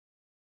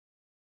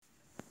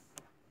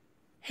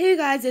Hey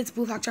guys, it's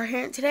Blue Fox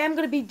here. Today I'm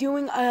going to be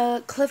doing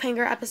a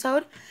cliffhanger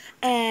episode.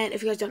 And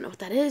if you guys don't know what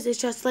that is, it's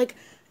just like,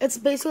 it's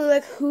basically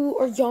like Who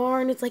or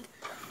Yarn. It's like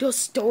those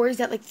stories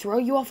that like throw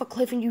you off a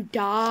cliff and you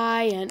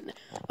die. And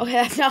okay,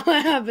 that's not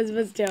what happens,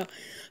 but still.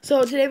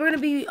 So today we're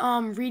going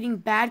to be reading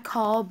Bad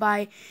Call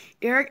by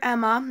Eric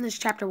Emma. This is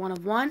chapter 1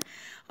 of 1.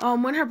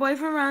 When her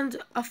boyfriend runs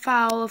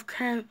afoul of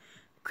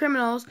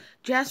criminals,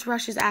 Jess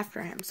rushes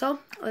after him. So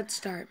let's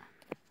start.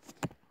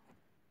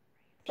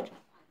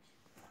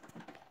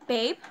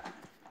 Babe,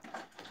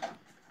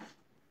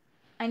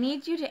 I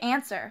need you to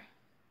answer.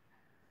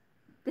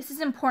 This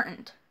is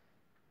important.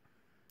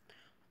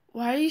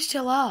 Why are you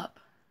still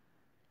up?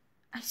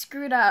 I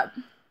screwed up.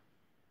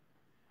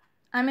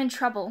 I'm in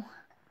trouble.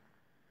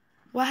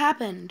 What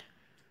happened?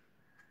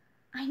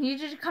 I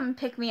need you to come and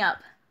pick me up.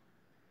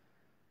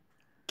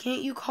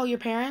 Can't you call your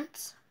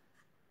parents?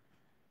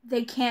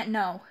 They can't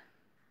know.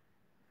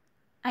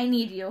 I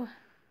need you.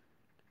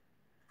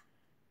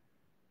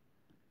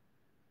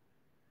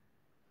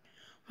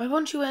 Why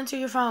won't you answer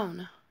your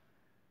phone?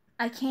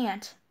 I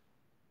can't.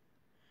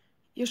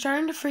 You're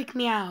starting to freak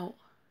me out.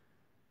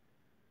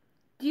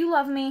 Do you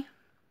love me?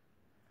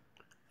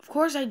 Of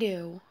course I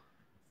do.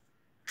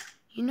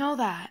 You know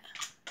that.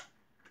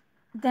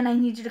 Then I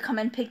need you to come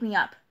and pick me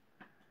up.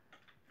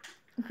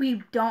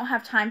 We don't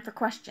have time for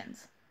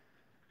questions.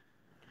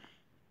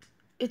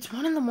 It's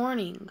 1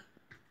 a.m.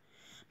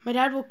 My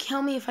dad will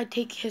kill me if I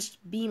take his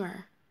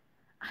Beamer.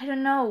 I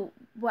don't know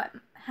what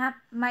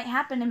might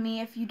happen to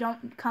me if you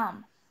don't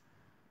come.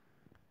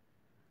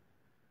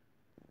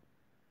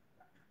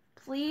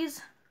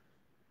 Please?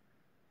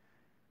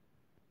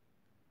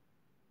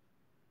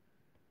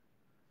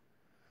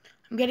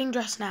 I'm getting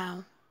dressed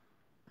now.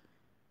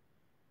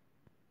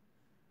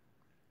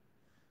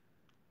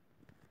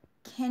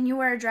 Can you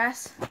wear a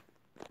dress?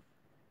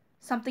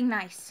 Something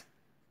nice.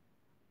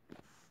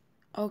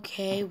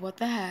 Okay, what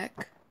the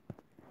heck?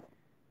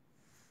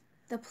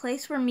 The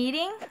place we're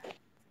meeting?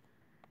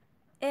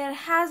 It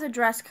has a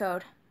dress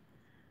code.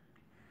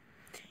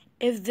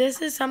 If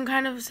this is some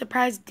kind of a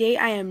surprise date,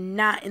 I am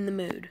not in the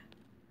mood.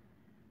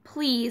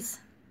 Please.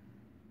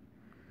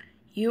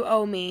 You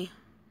owe me.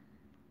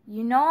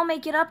 You know I'll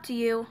make it up to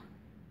you.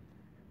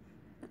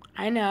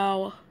 I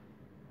know.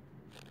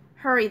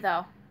 Hurry,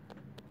 though.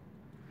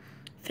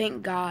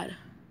 Thank God.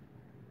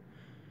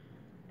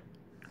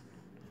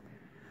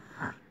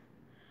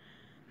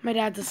 My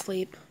dad's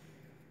asleep.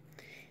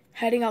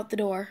 Heading out the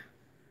door.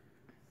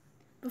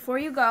 Before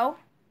you go,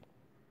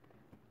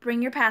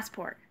 bring your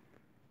passport.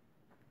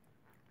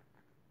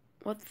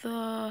 What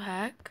the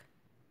heck?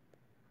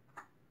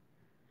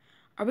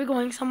 Are we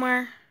going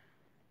somewhere?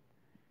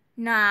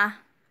 Nah.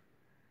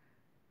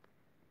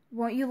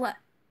 Won't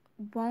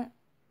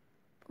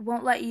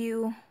let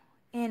you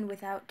in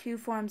without 2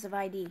 forms of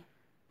ID.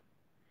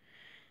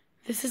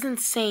 This is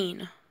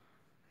insane.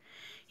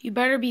 You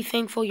better be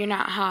thankful you're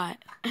not hot.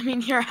 I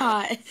mean, you're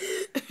hot.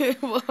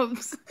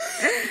 Whoops.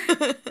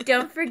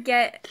 Don't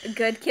forget a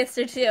good kiss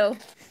or 2.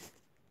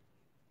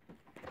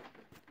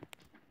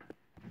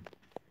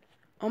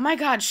 Oh my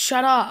God,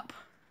 shut up.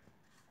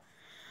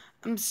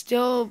 I'm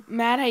still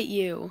mad at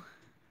you.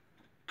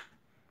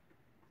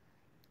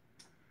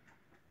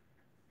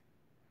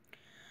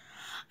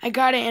 I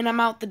got it and I'm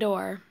out the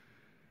door.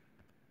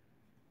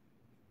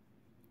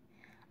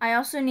 I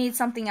also need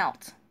something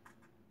else.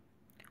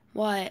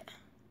 What?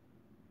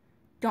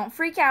 Don't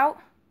freak out.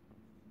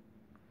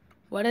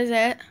 What is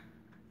it?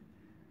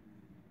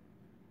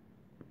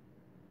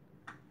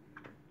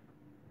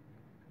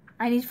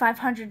 I need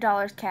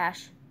 $500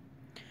 cash.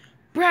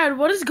 Brad,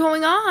 what is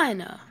going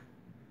on?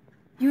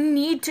 You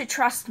need to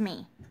trust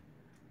me.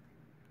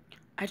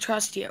 I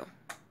trust you.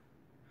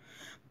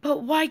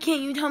 But why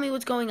can't you tell me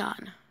what's going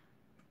on?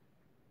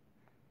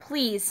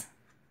 Please.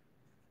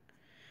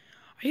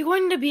 Are you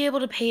going to be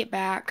able to pay it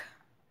back?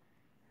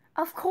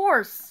 Of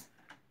course.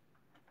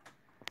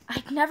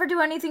 I'd never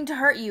do anything to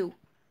hurt you.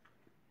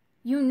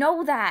 You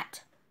know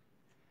that.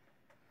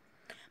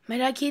 My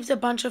dad keeps a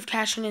bunch of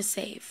cash in his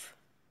safe.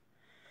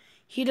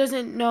 He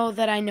doesn't know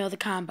that I know the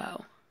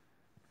combo.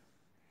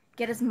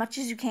 Get as much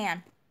as you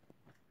can.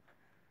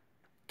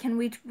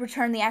 We can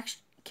return the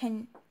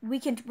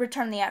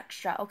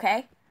extra,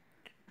 okay?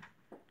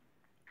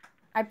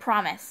 I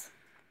promise.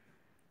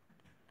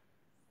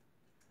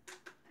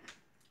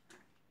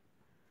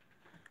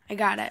 I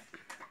got it.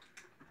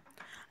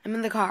 I'm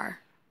in the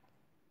car.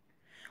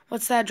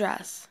 What's the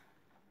address?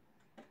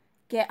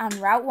 Get on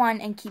Route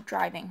 1 and keep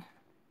driving.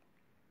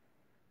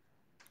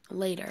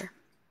 Later.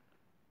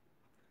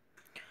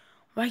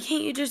 Why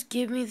can't you just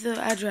give me the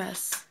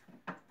address?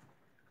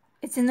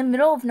 It's in the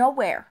middle of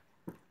nowhere.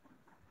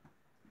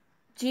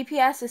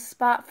 GPS is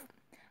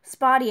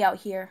spotty out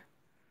here.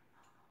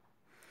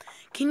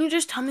 Can you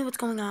just tell me what's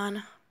going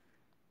on?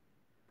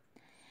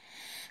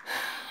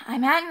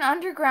 I'm at an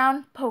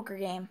underground poker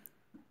game.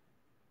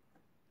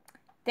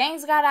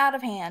 Things got out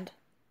of hand.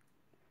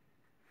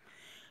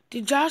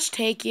 Did Josh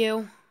take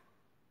you?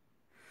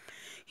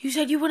 You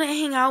said you wouldn't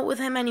hang out with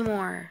him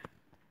anymore.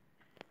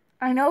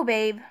 I know,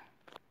 babe.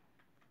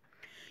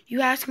 You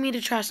asked me to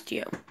trust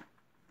you.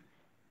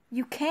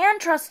 You can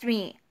trust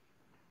me.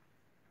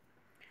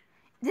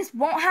 This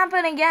won't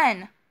happen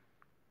again.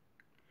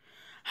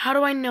 How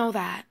do I know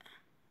that?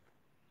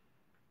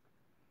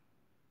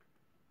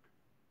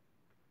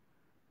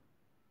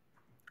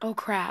 Oh,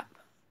 crap.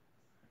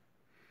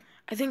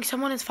 I think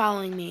someone is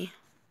following me.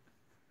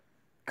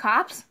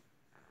 Cops?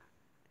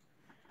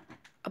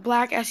 A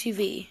black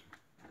SUV.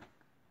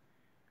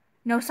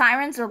 No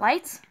sirens or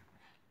lights?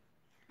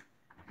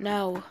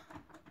 No.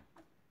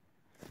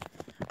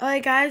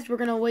 Alright, guys, we're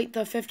gonna wait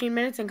the 15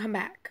 minutes and come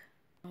back.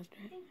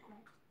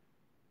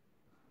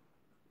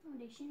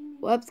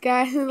 Whoops,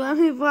 guys, let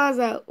me pause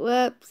out.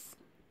 Whoops.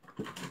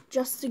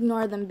 Just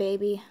ignore them,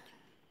 baby.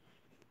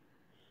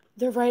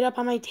 They're right up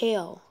on my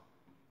tail.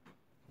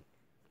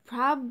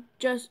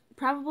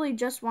 Probably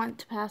just want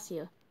to pass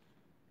you.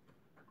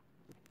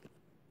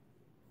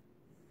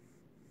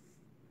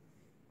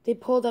 They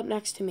pulled up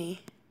next to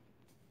me.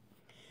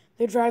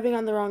 They're driving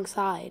on the wrong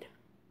side.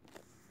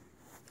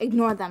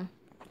 Ignore them.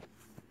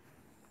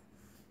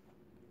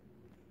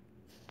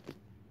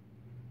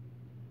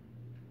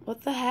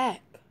 What the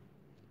heck?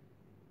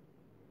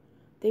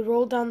 They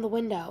rolled down the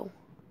window.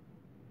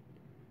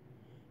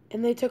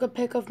 And they took a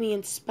pic of me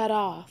and sped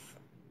off.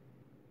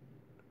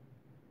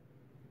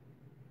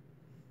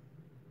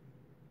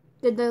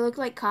 Did they look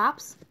like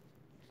cops?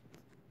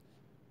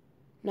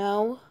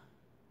 No.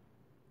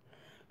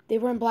 They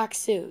were in black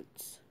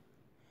suits.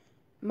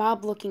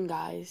 Mob-looking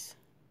guys.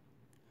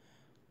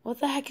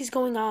 What the heck is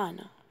going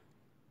on?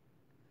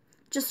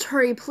 Just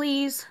hurry,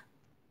 please.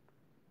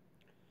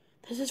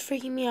 This is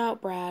freaking me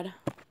out, Brad.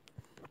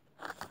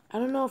 I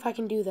don't know if I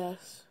can do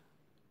this.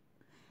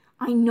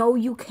 I know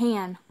you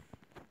can.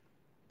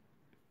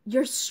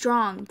 You're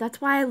strong. That's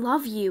why I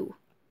love you.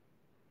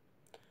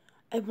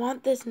 I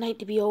want this night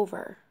to be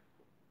over.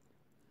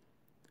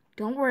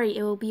 Don't worry,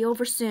 it will be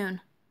over soon.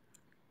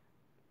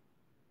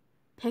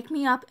 Pick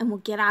me up and we'll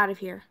get out of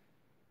here.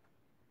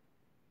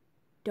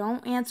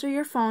 Don't answer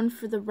your phone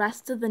for the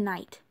rest of the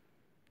night.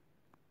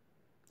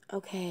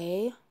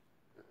 Okay.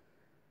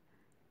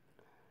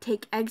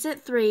 Take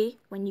exit 3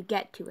 when you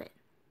get to it.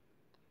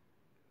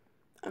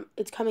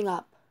 It's coming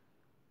up.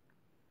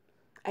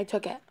 I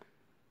took it.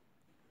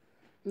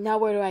 Now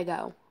where do I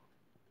go?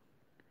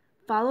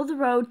 Follow the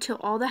road till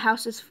all the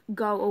houses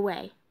go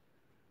away.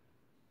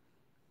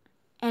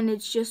 And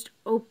it's just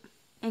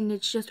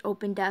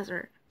open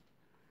desert.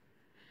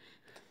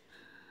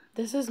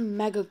 This is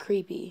mega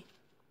creepy.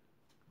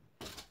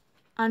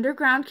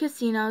 Underground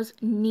casinos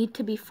need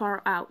to be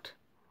far out.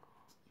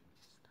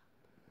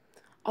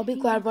 I'll be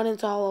glad when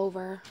it's all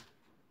over.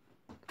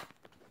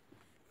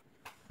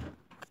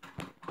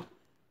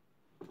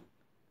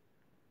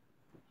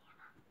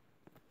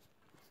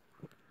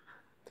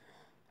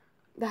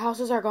 The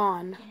houses are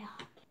gone.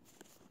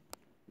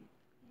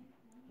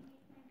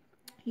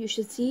 You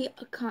should see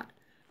a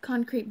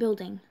concrete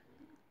building.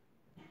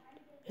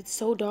 It's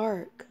so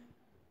dark.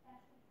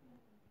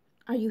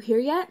 Are you here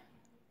yet?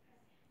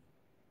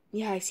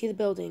 Yeah, I see the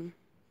building.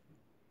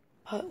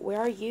 But where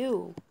are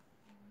you?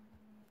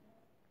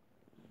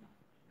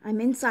 I'm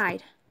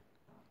inside.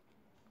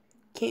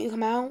 Can't you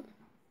come out?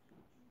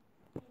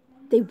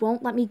 They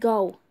won't let me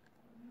go.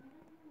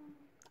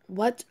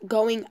 What's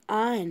going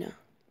on?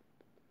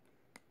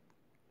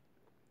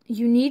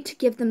 You need to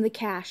give them the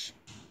cash.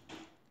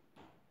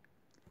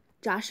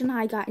 Josh and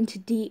I got into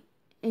deep.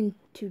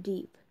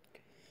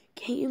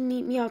 Can't you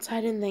meet me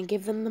outside and then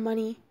give them the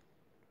money?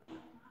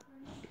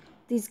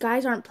 These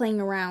guys aren't playing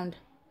around.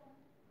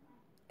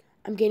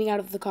 I'm getting out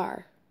of the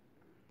car.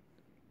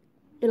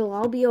 It'll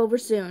all be over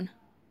soon.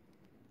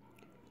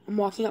 I'm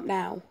walking up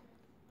now.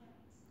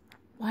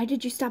 Why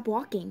did you stop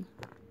walking?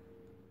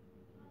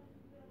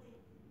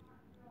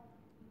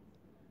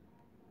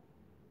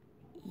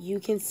 You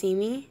can see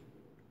me?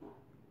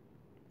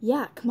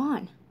 Yeah, come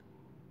on.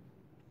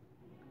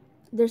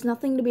 There's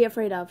nothing to be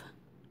afraid of.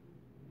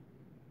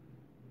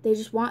 They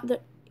just want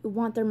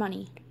their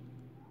money.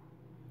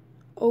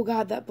 Oh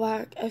God, that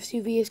black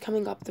SUV is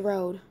coming up the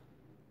road.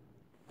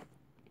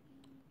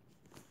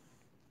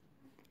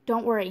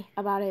 Don't worry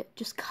about it.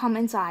 Just come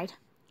inside.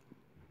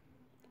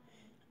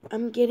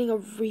 I'm getting a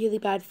really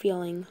bad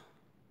feeling.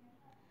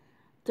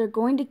 They're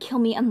going to kill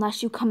me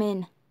unless you come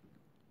in.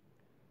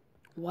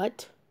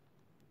 What?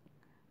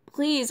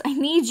 Please, I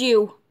need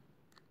you.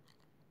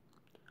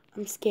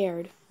 I'm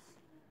scared.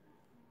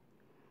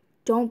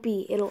 Don't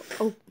be. It'll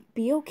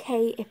be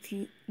okay if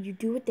you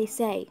do what they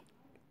say.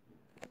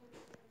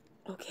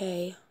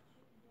 Okay.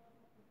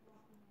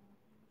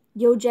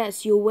 Yo,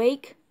 Jess, you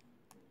awake?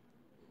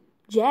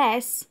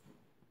 Jess?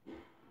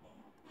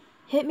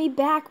 Hit me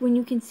back when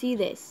you can see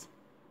this.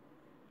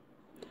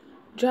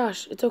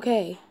 Josh, it's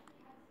okay.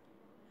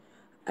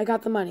 I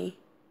got the money.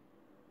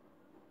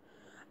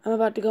 I'm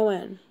about to go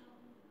in.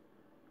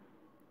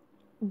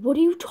 What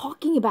are you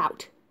talking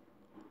about?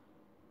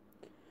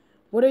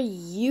 What are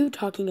you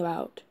talking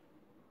about?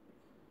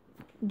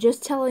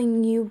 Just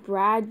telling you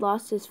Brad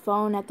lost his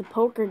phone at the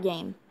poker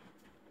game.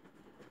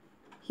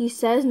 He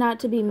says not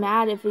to be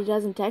mad if he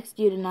doesn't text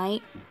you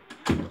tonight.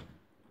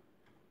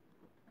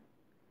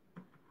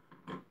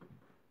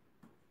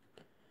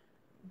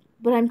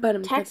 But I'm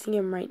texting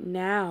him right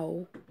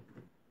now.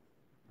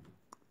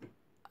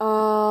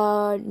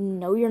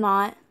 No, you're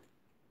not.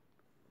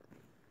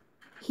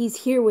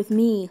 He's here with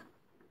me.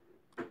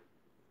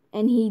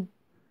 And he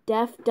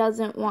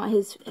doesn't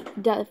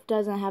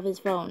have his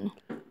phone.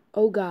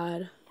 Oh,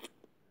 God.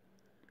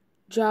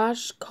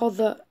 Josh, call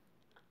the...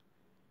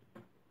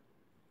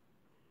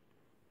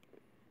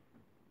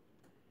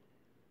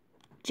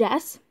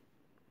 Jess?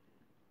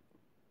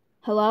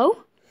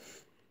 Hello?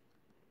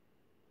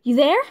 You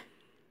there?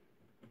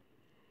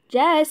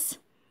 Jess?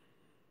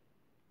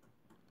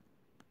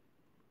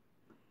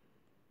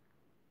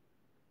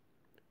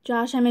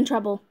 Josh, I'm in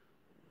trouble.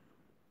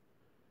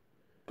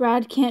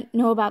 Brad can't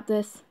know about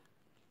this.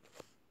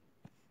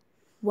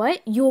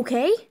 What? You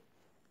okay?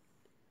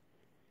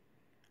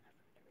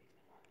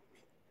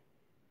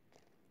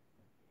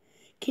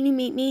 Can you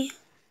meet me?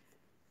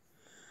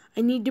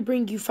 I need to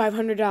bring you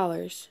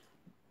 $500.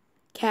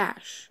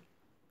 Cash.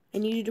 I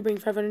need you to bring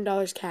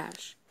 $500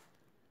 cash.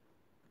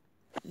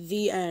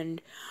 The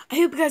end. I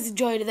hope you guys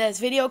enjoyed this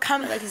video.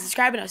 Comment, like, and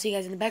subscribe, and I'll see you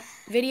guys in the next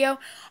video.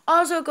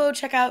 Also, go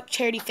check out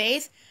Charity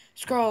Faith.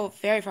 Scroll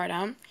very far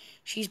down.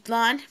 She's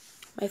blonde,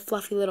 my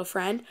fluffy little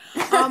friend.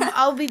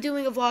 I'll be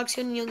doing a vlog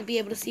soon, and you'll be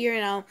able to see her,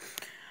 and I'll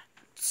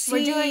see...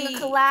 We're doing a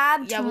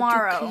collab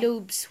tomorrow. We'll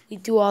do collabs. We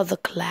do all the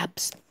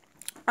collabs.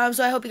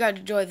 So I hope you guys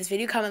enjoyed this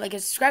video. Comment, like,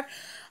 and subscribe.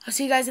 I'll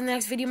see you guys in the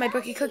next video. My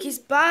birthday cookies.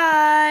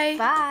 Bye.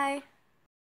 Bye.